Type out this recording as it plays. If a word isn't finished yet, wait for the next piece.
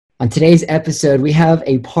On today's episode, we have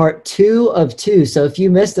a part 2 of 2. So if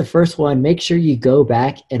you missed the first one, make sure you go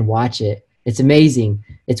back and watch it. It's amazing.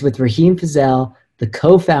 It's with Raheem Feazell, the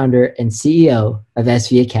co-founder and CEO of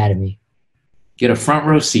SV Academy. Get a front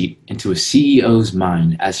row seat into a CEO's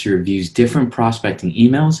mind as he reviews different prospecting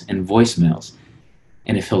emails and voicemails,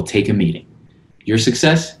 and if he'll take a meeting. Your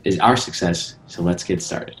success is our success, so let's get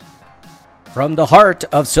started. From the heart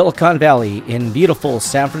of Silicon Valley in beautiful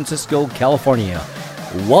San Francisco, California,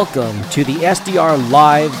 welcome to the SDR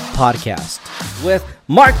Live podcast with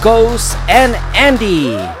Marcos and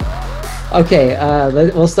Andy. Okay,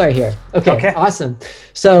 we'll start here. Okay, awesome.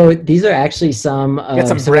 So these are actually some... Got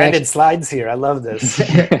some branded slides here. I love this.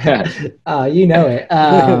 You know it.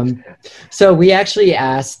 So we actually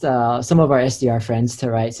asked some of our SDR friends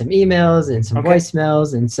to write some emails and some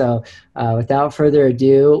voicemails. And so without further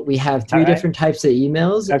ado, we have three different types of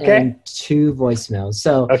emails and 2 voicemails.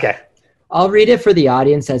 So I'll read it for the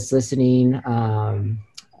audience that's listening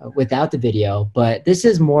without the video, but this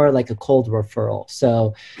is more like a cold referral.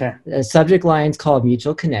 So the subject line's called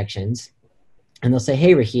Mutual Connections. And they'll say,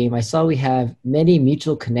 hey, Raheem, I saw we have many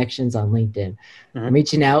mutual connections on LinkedIn. I'm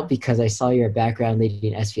reaching out because I saw your background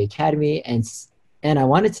leading SV Academy, and I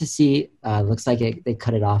wanted to see, looks like they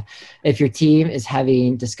cut it off, if your team is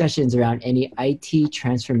having discussions around any IT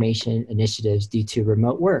transformation initiatives due to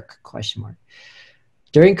remote work, ?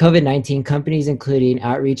 During COVID-19, companies including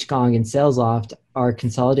Outreach, Gong, and SalesLoft are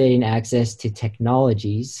consolidating access to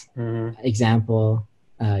technologies. Example,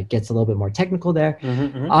 gets a little bit more technical there.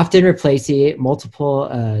 Often replacing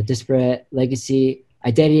multiple disparate legacy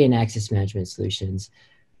identity and access management solutions.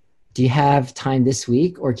 Do you have time this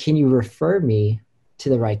week, or can you refer me to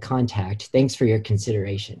the right contact? Thanks for your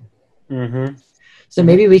consideration. So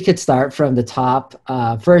maybe we could start from the top.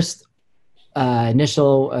 First,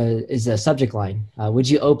 initial is a subject line. Would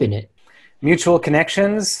you open it? Mutual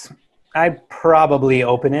connections. I probably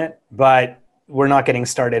open it, but we're not getting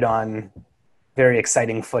started on very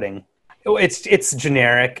exciting footing. It's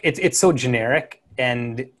generic. It's so generic,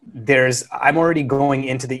 and I'm already going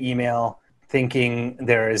into the email thinking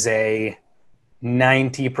there is a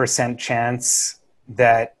 90% chance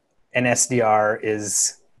that an SDR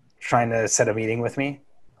is trying to set a meeting with me.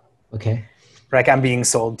 Okay. Like I'm being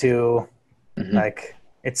sold to. Like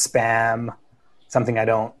it's spam, something I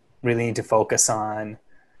don't really need to focus on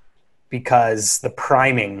because the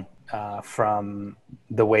priming from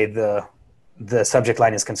the way the subject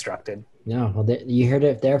line is constructed. No, well, you heard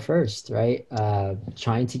it there first, right?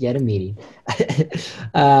 Trying to get a meeting.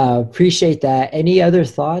 Appreciate that. Any other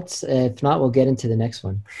thoughts? If not, we'll get into the next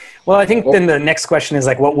one. Well, I think then the next question is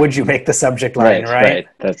like, what would you make the subject line, right?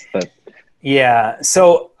 That's Yeah.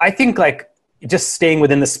 So I think like, just staying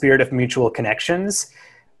within the spirit of mutual connections,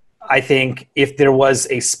 I think if there was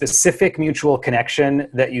a specific mutual connection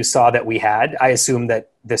that you saw that we had, I assume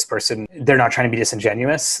that this person, they're not trying to be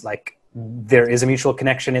disingenuous. Like there is a mutual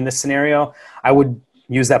connection in this scenario. I would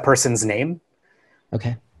use that person's name.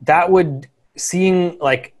 Okay. Seeing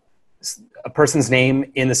like a person's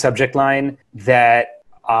name in the subject line that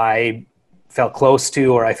I felt close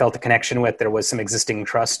to, or I felt a connection with, there was some existing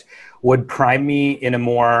trust, would prime me in a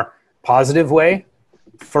more positive way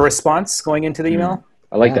for response going into the email.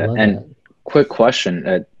 I like that. And quick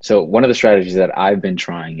question. So one of the strategies that I've been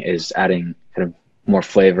trying is adding kind of more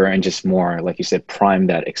flavor and just more, like you said, prime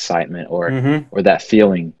that excitement or that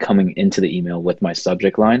feeling coming into the email with my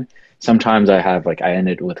subject line. Sometimes I end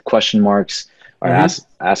it with question marks, or I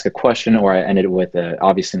ask a question, or I end it with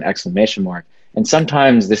obviously an exclamation mark. And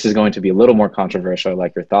sometimes this is going to be a little more controversial,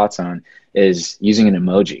 like your thoughts on, is using an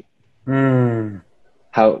emoji.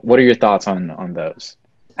 What are your thoughts on those?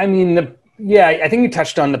 I mean, I think you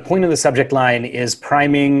touched on the point of the subject line is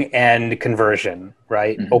priming and conversion,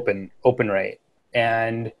 right? Open rate.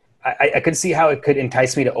 And I could see how it could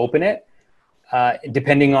entice me to open it,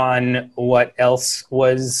 depending on what else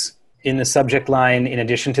was in the subject line in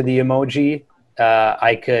addition to the emoji.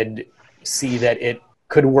 I could see that it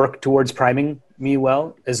could work towards priming me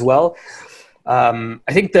well as well. I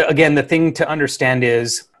think the thing to understand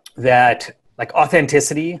is that like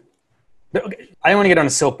authenticity, I don't want to get on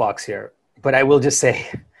a soapbox here, but I will just say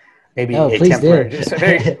maybe a temporary.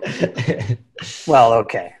 Well,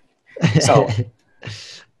 okay. So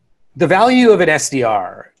the value of an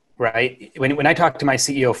SDR, right? When I talk to my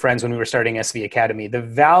CEO friends when we were starting SV Academy, the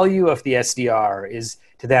value of the SDR is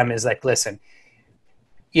to them is like, listen,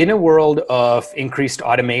 in a world of increased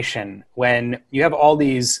automation, when you have all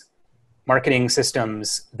these marketing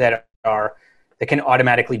systems that can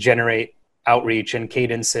automatically generate outreach and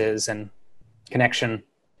cadences and connection,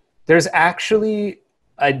 there's actually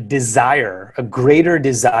a greater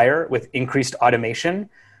desire with increased automation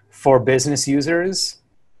for business users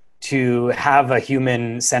to have a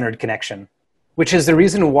human-centered connection, which is the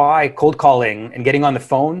reason why cold calling and getting on the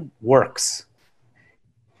phone works.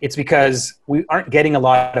 It's because we aren't getting a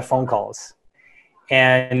lot of phone calls.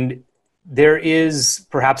 And there is,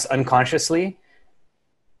 perhaps unconsciously,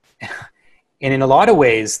 and in a lot of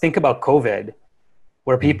ways, think about COVID,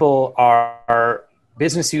 where people are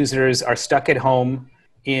business users are stuck at home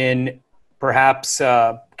in perhaps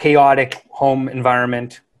a chaotic home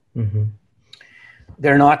environment. Mm-hmm.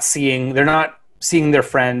 They're not seeing their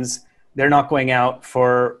friends. They're not going out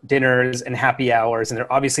for dinners and happy hours, and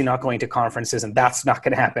they're obviously not going to conferences, and that's not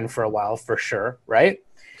going to happen for a while for sure, right?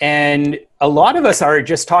 And a lot of us are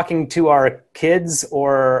just talking to our kids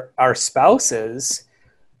or our spouses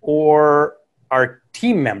or our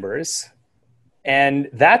team members, and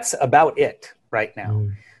that's about it right now.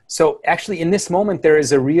 Mm. So actually in this moment, there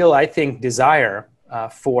is a real, I think, desire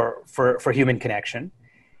for human connection.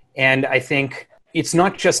 And I think it's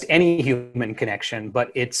not just any human connection,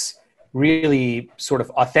 but it's really sort of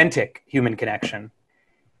authentic human connection.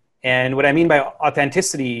 And what I mean by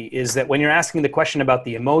authenticity is that when you're asking the question about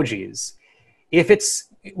the emojis,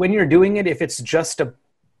 when you're doing it, if it's just a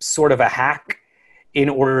sort of a hack in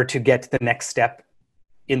order to get to the next step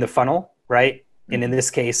in the funnel, right? And in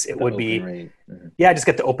this case, it would be, just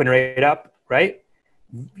get the open rate up, right?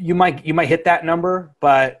 You might hit that number,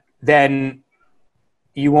 but then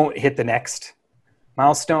you won't hit the next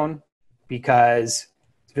milestone because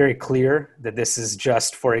it's very clear that this is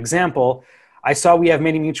just, for example, I saw we have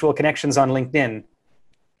many mutual connections on LinkedIn.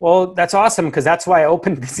 Well, that's awesome because that's why I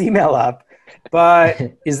opened this email up.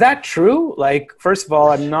 But is that true? Like, first of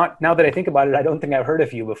all, now that I think about it, I don't think I've heard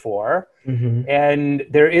of you before. Mm-hmm. And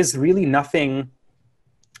there is really nothing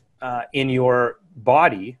in your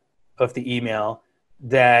body of the email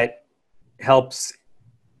that helps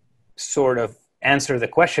sort of answer the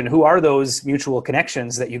question, who are those mutual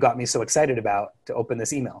connections that you got me so excited about to open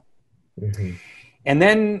this email? Mm-hmm. And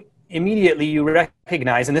then immediately you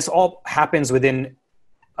recognize, and this all happens within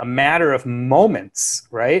a matter of moments,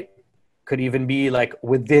 right? Could even be like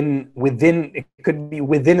within it could be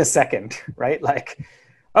within a second, right? Like,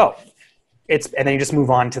 and then you just move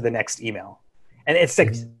on to the next email. And it's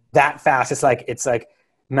like that fast. It's like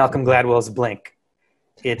Malcolm Gladwell's Blink.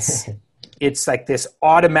 It's like this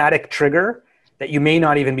automatic trigger that you may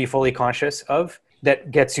not even be fully conscious of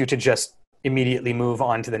that gets you to just immediately move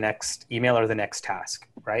on to the next email or the next task,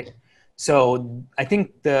 right? So I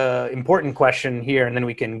think the important question here, and then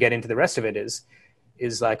we can get into the rest of it, is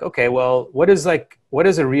like, okay, well, what is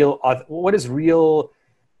real,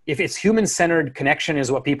 if it's human-centered connection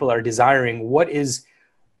is what people are desiring, what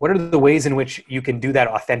are the ways in which you can do that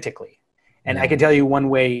authentically? And I can tell you one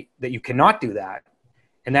way that you cannot do that,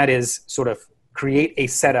 and that is sort of create a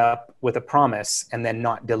setup with a promise and then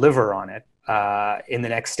not deliver on it in the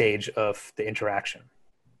next stage of the interaction.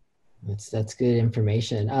 That's good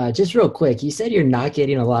information. Just real quick, you said you're not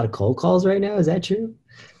getting a lot of cold calls right now. Is that true?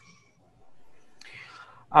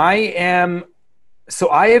 I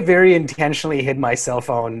have very intentionally hid my cell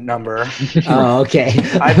phone number. Oh, okay.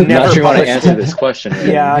 I've never not sure you want to answer this question. Right?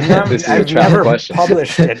 Yeah, I've never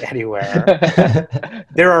published it anywhere.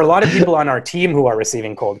 There are a lot of people on our team who are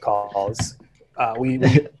receiving cold calls.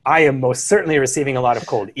 I am most certainly receiving a lot of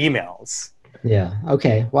cold emails. Yeah.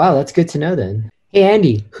 Okay. Wow, that's good to know then. Hey,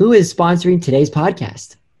 Andy, who is sponsoring today's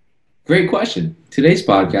podcast? Great question. Today's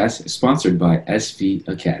podcast is sponsored by SV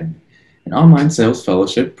Academy, an online sales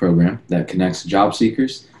fellowship program that connects job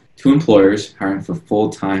seekers to employers hiring for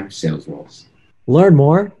full-time sales roles. Learn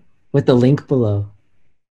more with the link below.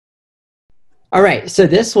 All right, so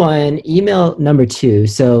this one, email number 2.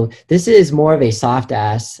 So this is more of a soft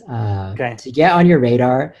ask to get on your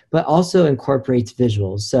radar, but also incorporates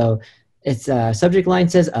visuals. So its subject line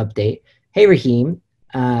says update. Hey, Raheem,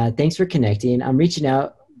 thanks for connecting. I'm reaching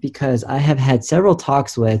out because I have had several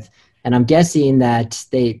talks with, and I'm guessing that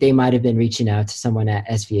they might have been reaching out to someone at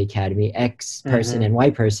SV Academy, X person and Y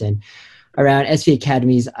person, around SV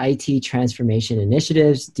Academy's IT transformation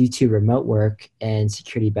initiatives due to remote work and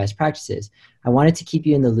security best practices. I wanted to keep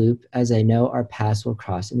you in the loop as I know our paths will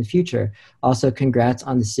cross in the future. Also, congrats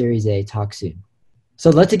on the Series A. Talk soon. So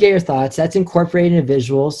I'd love to get your thoughts. That's incorporating a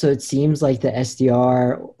visual. So it seems like the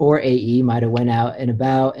SDR or AE might have went out and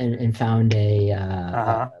about and found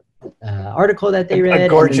a article that they read. A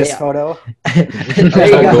gorgeous photo. There you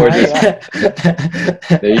go. Gorgeous.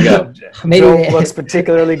 There you go. Maybe Joe looks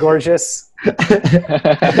particularly gorgeous. We'd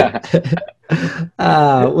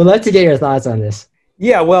love to get your thoughts on this.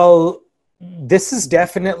 Yeah, well, this is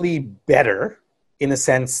definitely better in the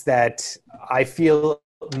sense that I feel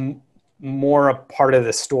more a part of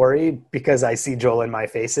the story because I see Joel and my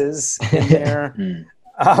faces in there.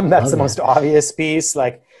 That's the most obvious piece.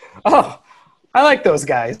 Like, oh, I like those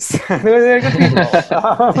guys. They're good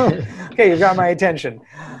people. Okay, you've got my attention.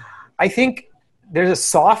 I think there's a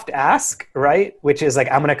soft ask, right? Which is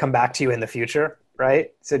like, I'm going to come back to you in the future,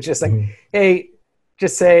 right? So just like, hey,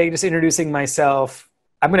 just introducing myself.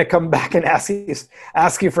 I'm going to come back and ask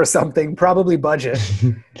you for something, probably budget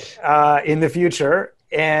in the future.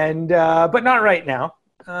 And, but not right now.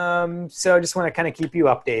 So I just want to kind of keep you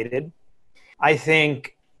updated. I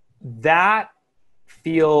think that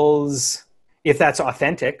feels, if that's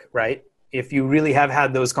authentic, right? If you really have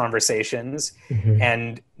had those conversations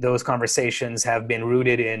and those conversations have been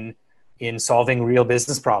rooted in solving real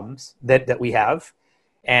business problems that we have,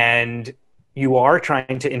 and you are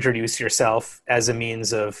trying to introduce yourself as a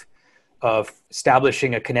means of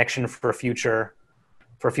establishing a connection for future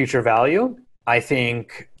value, I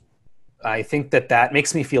think that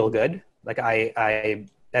makes me feel good. Like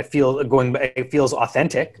it feels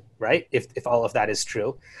authentic, right? If all of that is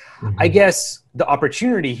true. I guess the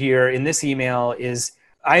opportunity here in this email is,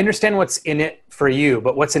 I understand what's in it for you,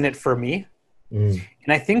 but what's in it for me? And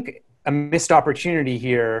I think a missed opportunity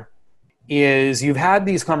here is you've had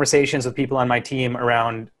these conversations with people on my team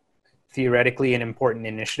around theoretically an important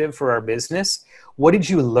initiative for our business. What did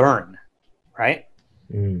you learn, right?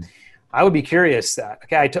 I would be curious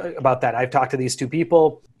about that. I've talked to these two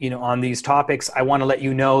people, on these topics. I want to let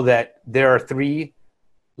you know that there are 3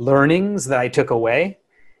 learnings that I took away.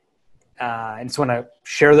 I just want to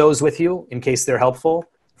share those with you in case they're helpful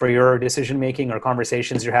for your decision-making or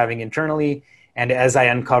conversations you're having internally. And as I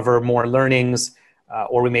uncover more learnings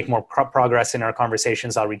or we make more progress in our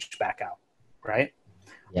conversations, I'll reach back out, right?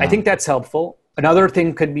 Yeah. I think that's helpful. Another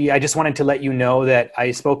thing could be, I just wanted to let you know that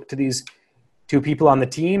I spoke to these 2 people on the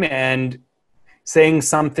team and saying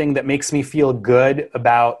something that makes me feel good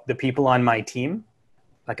about the people on my team.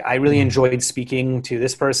 Like, I really enjoyed speaking to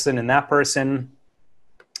this person and that person.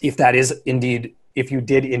 If you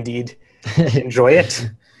did indeed enjoy it.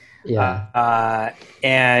 Yeah.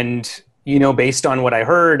 And, based on what I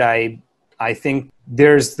heard, I think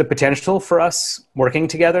there's the potential for us working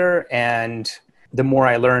together. And the more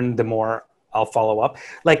I learn, the more I'll follow up.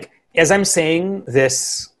 Like, as I'm saying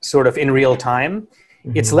this sort of in real time,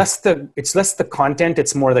 it's less the content,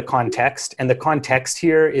 it's more the context. And the context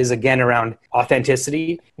here is, again, around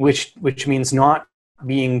authenticity, which means not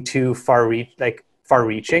being too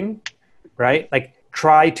far-reaching, right? Like,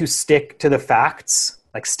 try to stick to the facts,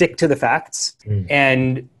 and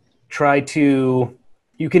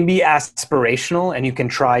you can be aspirational, and you can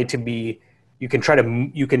try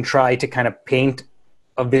to kind of paint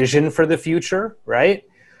a vision for the future, right?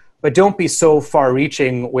 But don't be so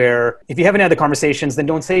far-reaching where if you haven't had the conversations, then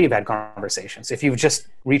don't say you've had conversations. If you've just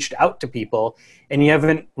reached out to people and you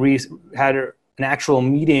haven't had an actual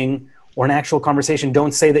meeting or an actual conversation,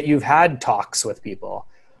 don't say that you've had talks with people,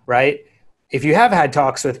 right? If you have had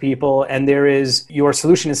talks with people and your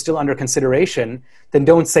solution is still under consideration, then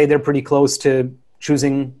don't say they're pretty close to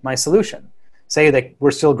choosing my solution. Say that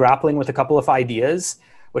we're still grappling with a couple of ideas,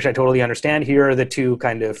 which I totally understand. Here are the 2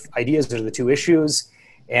 kind of ideas, or the 2 issues.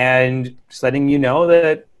 And just letting you know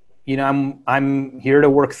that, I'm here to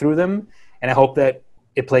work through them. And I hope that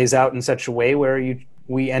it plays out in such a way where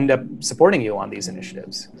we end up supporting you on these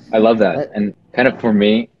initiatives. I love that. And kind of for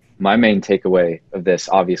me, my main takeaway of this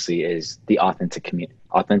obviously is the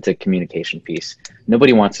authentic communication piece.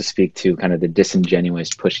 Nobody wants to speak to kind of the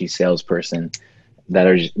disingenuous, pushy salesperson that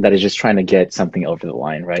is just trying to get something over the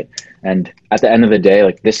line, right? And at the end of the day,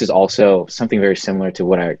 like, this is also something very similar to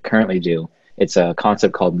what I currently do. It's a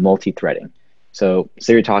concept called multi-threading. So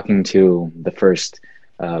say you're talking to the first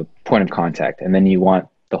point of contact, and then you want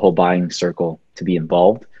the whole buying circle to be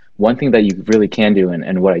involved. One thing that you really can do,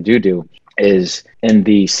 and what I do is in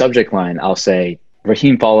the subject line, I'll say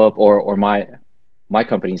Rahim follow-up or my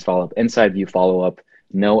company's follow-up, Inside View follow-up,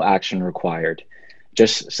 no action required.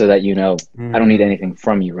 Just so that I don't need anything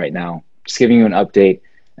from you right now. Just giving you an update.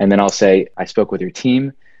 And then I'll say, I spoke with your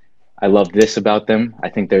team. I love this about them. I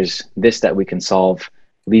think there's this that we can solve,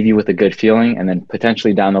 leave you with a good feeling. And then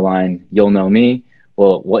potentially down the line, you'll know me.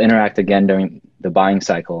 We'll interact again during the buying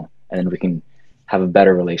cycle, and then we can have a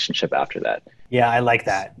better relationship after that. Yeah, I like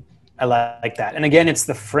that. And again, it's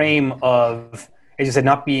the frame of, as you said,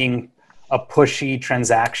 not being a pushy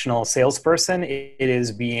transactional salesperson. It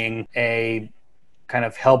is being a kind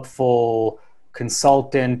of helpful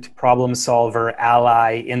consultant, problem solver,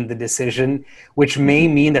 ally in the decision, which may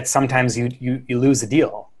mean that sometimes you lose a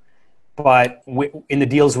deal. But in the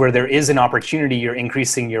deals where there is an opportunity, you're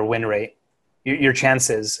increasing your win rate, your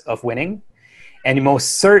chances of winning. And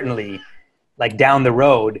most certainly, like down the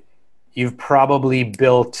road, you've probably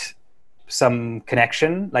built some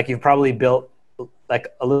connection. Like you've probably built like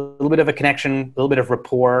a little bit of a connection, a little bit of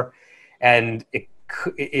rapport. And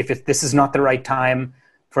if this is not the right time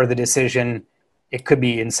for the decision, it could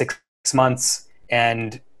be in 6 months,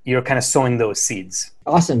 and you're kind of sowing those seeds.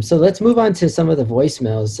 Awesome. So let's move on to some of the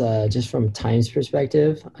voicemails, just from time's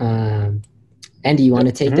perspective. Andy, you want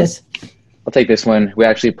to take this? I'll take this one. We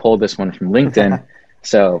actually pulled this one from LinkedIn.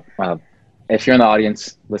 So if you're in the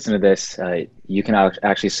audience, listen to this. You can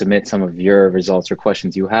actually submit some of your results or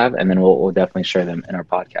questions you have, and then we'll definitely share them in our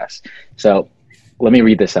podcast. So let me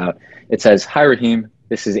read this out. It says, "Hi, Raheem.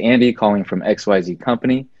 This is Andy calling from XYZ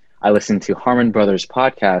Company. I listened to Harmon Brothers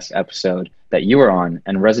podcast episode that you were on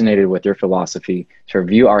and resonated with your philosophy to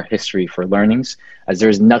review our history for learnings, as there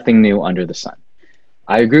is nothing new under the sun.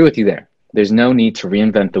 I agree with you there. There's no need to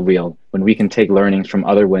reinvent the wheel when we can take learnings from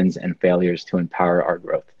other wins and failures to empower our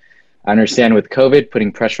growth. I understand with COVID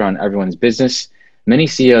putting pressure on everyone's business, many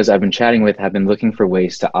CEOs I've been chatting with have been looking for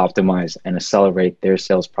ways to optimize and accelerate their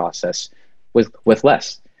sales process with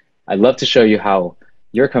less. I'd love to show you how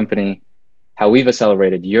your company, how we've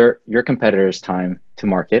accelerated your competitors' time to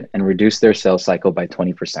market and reduced their sales cycle by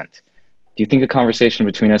 20%. Do you think a conversation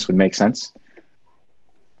between us would make sense?"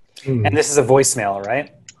 And this is a voicemail,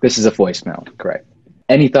 right? This is a voicemail, correct.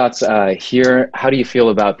 Any thoughts here? How do you feel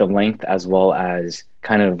about the length as well as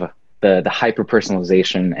kind of the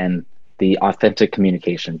hyper-personalization and the authentic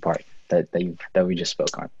communication part that we just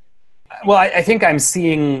spoke on? Well, I think I'm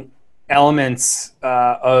seeing elements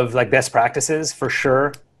of like best practices for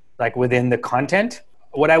sure, like within the content.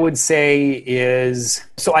 What I would say is,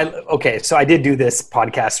 so I did do this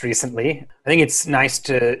podcast recently. I think it's nice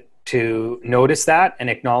to notice that and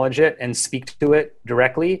acknowledge it and speak to it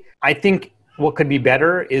directly. I think what could be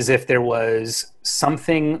better is if there was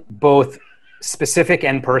something both specific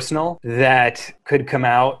and personal that could come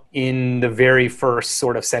out in the very first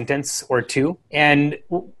sort of sentence or two. And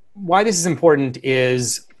why this is important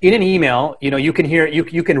is in an email, you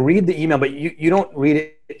can read the email, but you don't read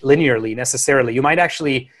it linearly necessarily. You might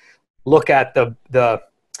actually look at the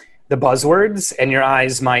buzzwords, and your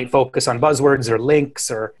eyes might focus on buzzwords or links,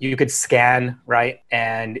 or you could scan, right?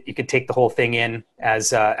 And you could take the whole thing in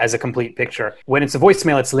as a complete picture. When it's a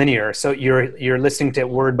voicemail, it's linear. So you're listening to it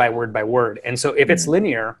word by word by word. And so if it's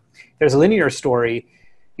linear, there's a linear story,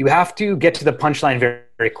 you have to get to the punchline very,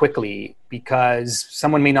 very quickly because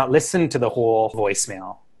someone may not listen to the whole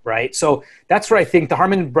voicemail, right? So that's where I think the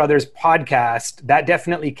Harmon Brothers podcast, that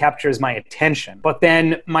definitely captures my attention. But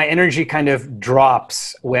then my energy kind of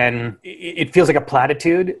drops when it feels like a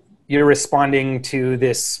platitude. You're responding to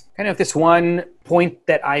this one point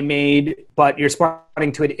that I made, but you're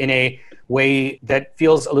responding to it in a way that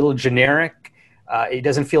feels a little generic. It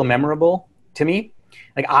doesn't feel memorable to me.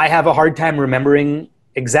 Like I have a hard time remembering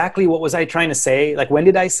exactly what was I trying to say? Like, when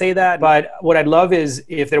did I say that? But what I'd love is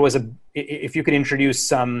if you could introduce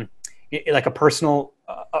some, like a personal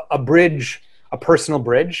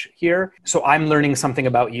bridge here. So I'm learning something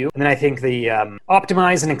about you. And then I think the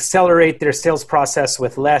optimize and accelerate their sales process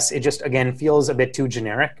with less, it just, again, feels a bit too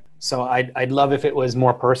generic. So I'd love if it was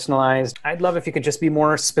more personalized. I'd love if you could just be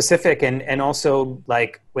more specific and also,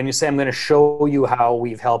 like, when you say, I'm going to show you how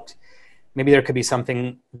we've helped, maybe there could be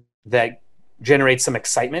something that generates some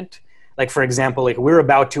excitement. Like, for example, like we're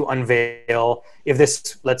about to unveil,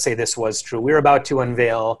 let's say this was true, we're about to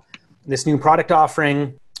unveil this new product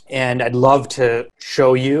offering, and I'd love to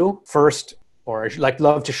show you first, or like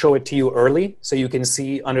love to show it to you early so you can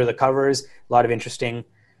see under the covers a lot of interesting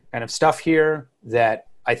kind of stuff here that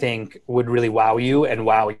I think would really wow you and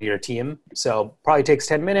wow your team. So probably takes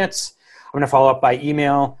 10 minutes. I'm going to follow up by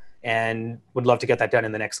email and would love to get that done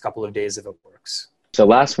in the next couple of days if it works. So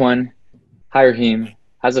last one. Hi, Raheem.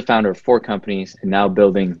 As a founder of 4 companies and now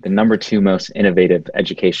building the number 2 most innovative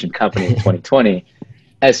education company in 2020,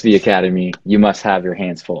 SV Academy, you must have your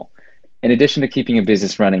hands full. In addition to keeping a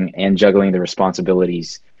business running and juggling the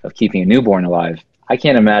responsibilities of keeping a newborn alive, I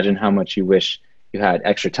can't imagine how much you wish you had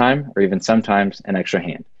extra time or even sometimes an extra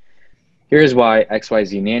hand. Here's why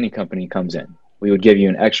XYZ Nanny Company comes in. We would give you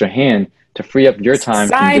an extra hand to free up your time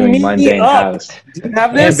from doing mundane house Do you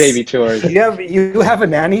have this? and baby chores. You have a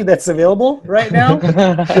nanny that's available right now?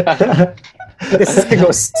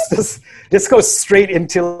 This goes straight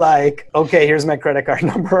into like, okay, here's my credit card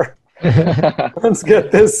number. Let's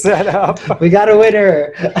get this set up. We got a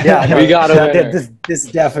winner. Yeah, no, we got a winner. This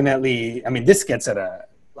definitely, I mean, this gets at a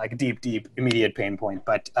like deep, immediate pain point.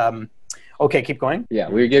 But okay, keep going. Yeah,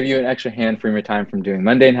 we would give you an extra hand from your time from doing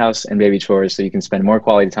mundane house and baby chores so you can spend more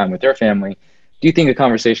quality time with your family. Do you think a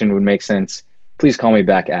conversation would make sense? Please call me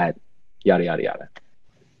back at yada, yada, yada.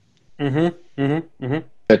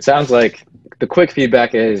 It sounds like the quick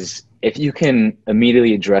feedback is if you can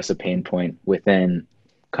immediately address a pain point within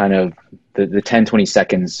kind of the 10, 20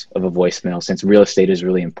 seconds of a voicemail, since real estate is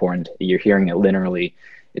really important, you're hearing it linearly,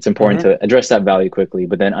 it's important to address that value quickly,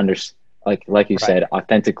 but then like you said,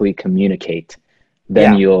 authentically communicate.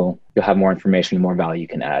 Then you'll have more information and more value you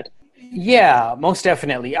can add. Yeah, most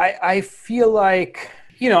definitely. I feel like,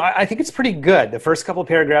 I think it's pretty good. The first couple of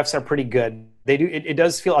paragraphs are pretty good. It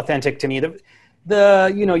does feel authentic to me.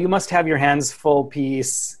 The you must have your hands full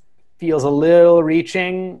piece feels a little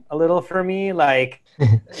reaching a little for me, like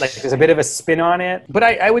there's a bit of a spin on it. But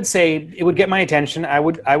I would say it would get my attention. I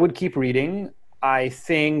would keep reading. I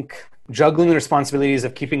think juggling the responsibilities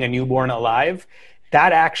of keeping a newborn alive,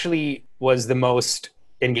 that actually was the most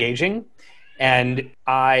engaging. And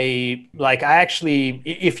I actually,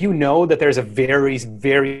 if you know that there's a very,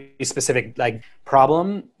 very specific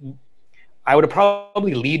problem, I would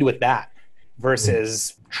probably lead with that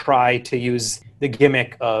versus try to use the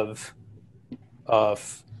gimmick of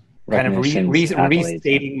kind of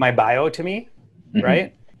restating my bio to me,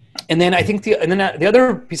 right? And then I think the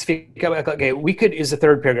other piece of feedback, is the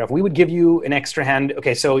third paragraph. We would give you an extra hand.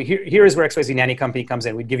 Okay, so here is where XYZ Nanny Company comes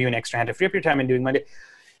in. We'd give you an extra hand to free up your time in doing Monday.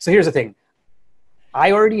 So here's the thing.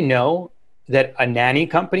 I already know that a nanny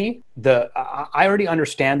company, I already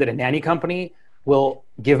understand that a nanny company will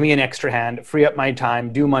give me an extra hand, free up my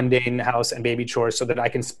time, do mundane house and baby chores so that I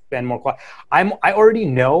can spend more quality. I already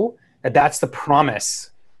know that that's the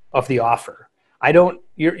promise of the offer.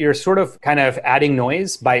 You're sort of kind of adding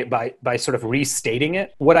noise by sort of restating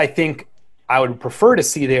it. What I think I would prefer to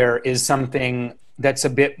see there is something that's a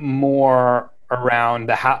bit more around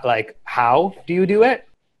the how do you do it?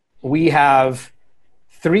 We have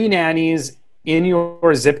 3 nannies in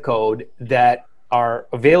your zip code that are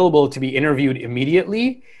available to be interviewed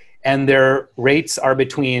immediately, and their rates are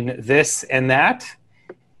between this and that.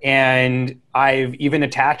 And I've even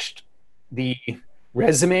attached the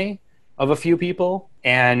resume of a few people.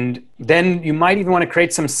 And then you might even want to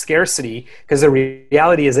create some scarcity, because the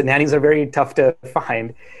reality is that nannies are very tough to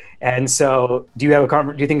find. And so do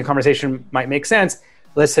you think a conversation might make sense?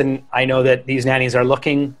 Listen, I know that these nannies are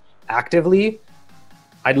looking actively.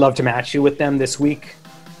 I'd love to match you with them this week.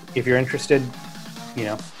 If you're interested,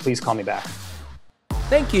 please call me back.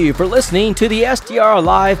 Thank you for listening to the SDR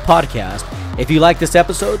Live podcast. If you like this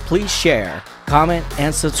episode, please share, comment,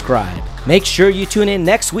 and subscribe. Make sure you tune in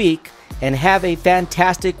next week and have a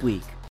fantastic week.